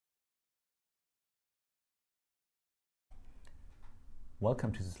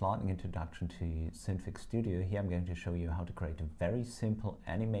Welcome to this lightning introduction to Synfig Studio. Here I'm going to show you how to create a very simple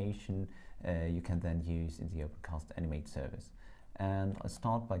animation you can then use in the OpenCast Animate service. And I'll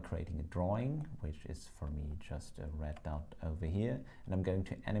start by creating a drawing, which is for me just a red dot over here. And I'm going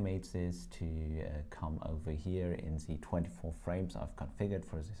to animate this to come over here in the 24 frames I've configured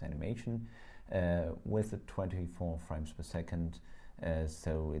for this animation with the 24 frames per second.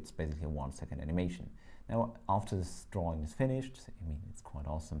 So it's basically a 1 second animation. Now, after this drawing is finished, I mean, it's quite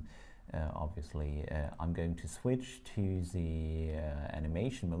awesome. Obviously, I'm going to switch to the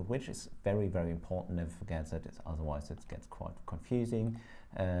animation mode, which is very, very important. Never forget that, otherwise it gets quite confusing.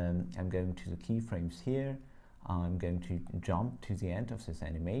 I'm going to the keyframes here. I'm going to jump to the end of this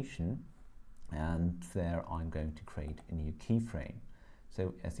animation, and there I'm going to create a new keyframe.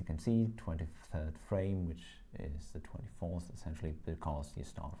 So as you can see, 23rd frame, which is the 24th, essentially, because you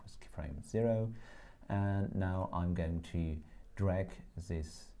start with frame 0. And now I'm going to drag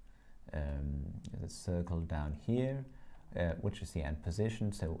this circle down here, which is the end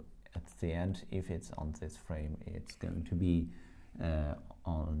position. So at the end, if it's on this frame, it's going to be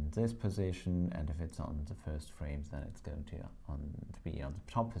on this position, and if it's on the first frame, then it's going to be on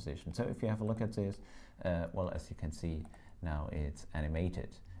the top position. So if you have a look at this, well, as you can see, now it's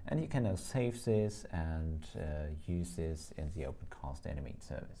animated. And you can now save this and use this in the OpenCast Animate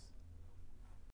service.